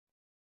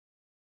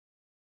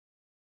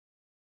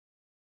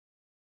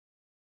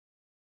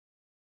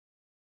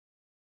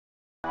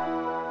Hey,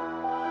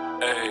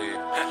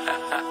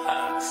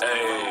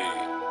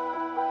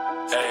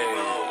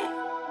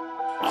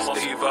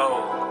 Steve-O,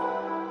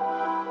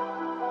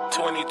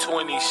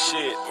 2020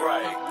 shit,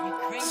 right?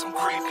 Some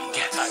creepy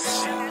type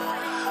shit.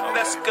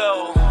 Let's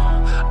go.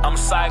 I'm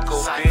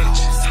psycho,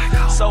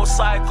 bitch. So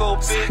psycho,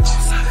 bitch.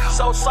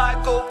 So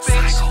psycho,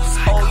 bitch.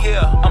 Oh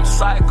yeah, I'm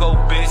psycho,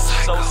 bitch.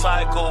 So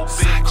psycho,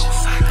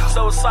 bitch.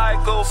 So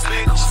psycho,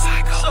 bitch.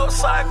 So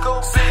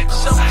psycho,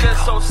 bitch. I'm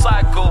just so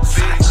psycho,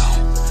 bitch.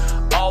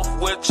 Off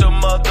with your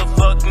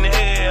motherfucking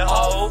head, ho.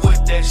 Off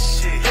with that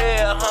shit.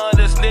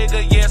 Headhunters,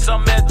 nigga, yes,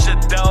 I'm at your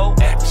door.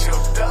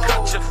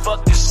 Cut your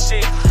fucking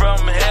shit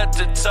from head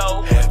to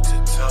toe.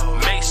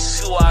 Make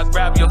sure I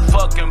grab your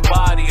fucking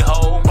body,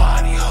 ho.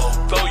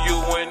 Throw you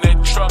in the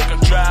truck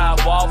and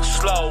drive off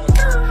slow.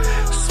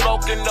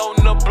 Smoking on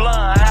the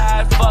blunt,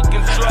 high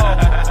fucking throw.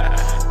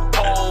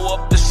 Pull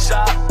up the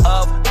shop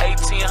of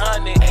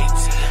 1800.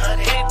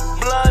 Hit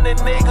blunted,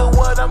 nigga,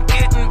 what I'm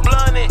getting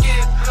blunted.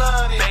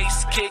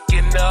 Bass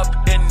kicking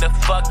up in the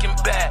fucking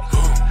back.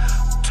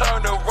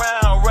 Turn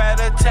around,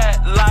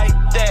 rat-a-tat like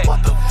that.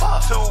 What the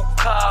fuck? 2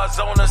 cars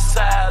on the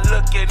side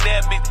looking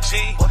at me,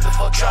 G. What the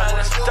fuck? Trying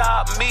to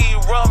stop me,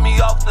 run me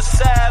off the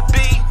side, B.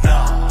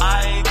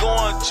 I ain't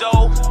going,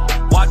 Joe.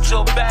 Watch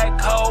your back,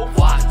 ho.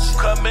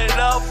 Coming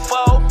up,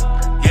 fo.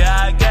 Yeah,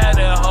 I got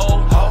it,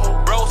 ho.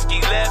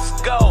 Broski,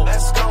 let's go.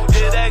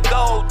 Here that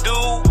go,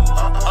 dude.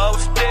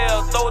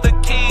 Upstairs, throw the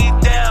key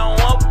down,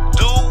 up,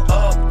 dude.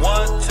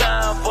 One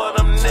time for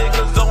them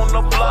niggas on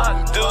the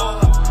block, dude.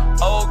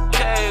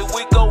 Okay,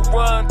 we gon'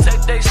 run,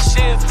 take that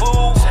shit,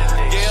 fool.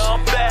 Yeah,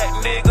 I'm back,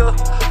 nigga.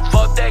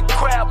 Fuck that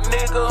crap,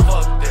 nigga.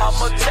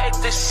 I'ma take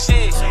this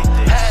shit.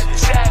 Hat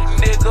jack,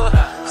 nigga.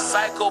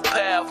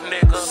 Psychopath,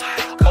 nigga.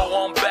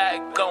 Oh, I'm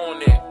back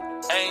on it.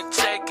 Ain't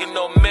taking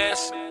no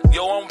mess.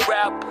 Yo, I'm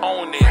rap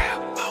on it.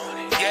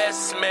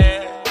 Yes,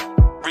 man.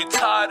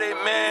 Retarded,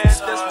 man.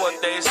 That's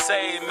what they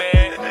say,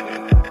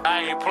 man.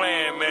 I ain't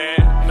playing,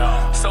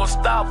 man. So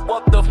stop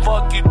what the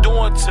fuck you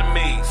doing to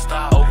me.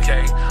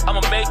 Okay,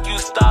 I'ma make you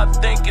stop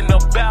thinking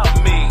about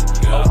me.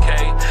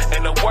 Okay,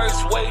 in the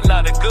worst way,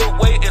 not a good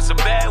way, it's a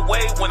bad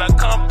way. When I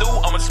come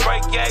through, I'ma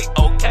spray yay.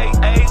 Okay,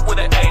 A with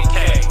an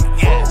AK.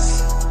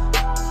 Yes,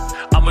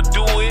 I'ma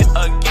do it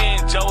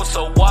again, Joe.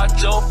 So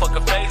watch your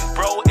fucking face,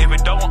 bro. If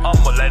it don't,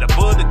 I'ma let a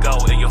bullet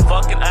go in your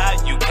fucking eye.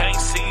 You can't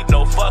see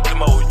no fucking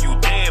more. You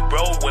dead,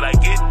 bro. When I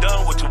get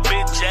done with your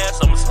bitch ass,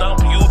 I'ma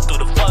stomp you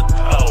through the fucking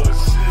hole.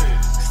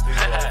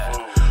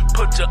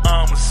 Put your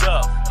arms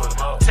up.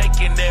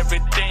 Taking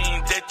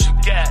everything that you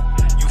got.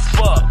 You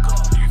fuck.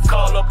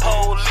 Call the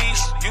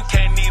police. You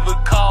can't even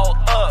call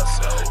us.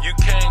 You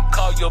can't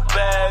call your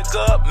bag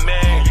up,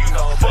 man. You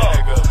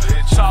fuck.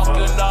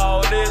 Talking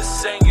all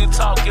this and you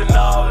talking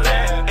all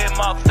that in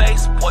my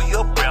face. Boy,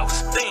 your breath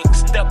stinks.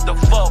 Step the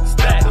fuck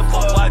back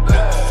before I do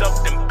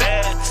something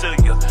bad to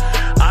you.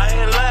 I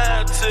ain't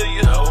lying to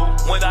you.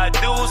 When I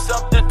do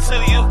something to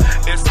you,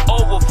 it's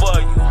over for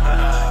you.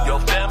 Your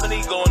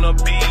family gonna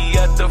be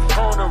at the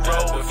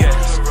funeral,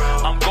 yes.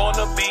 I'm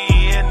gonna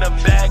be in the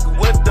back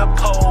with the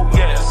pole,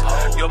 yes.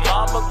 Your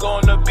mama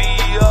gonna be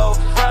a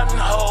front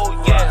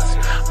hoe, yes.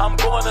 I'm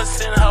gonna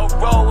send her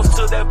rose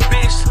to that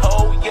bitch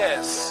hoe,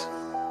 yes.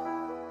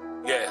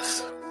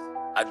 Yes,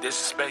 I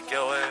disrespect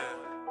your ass.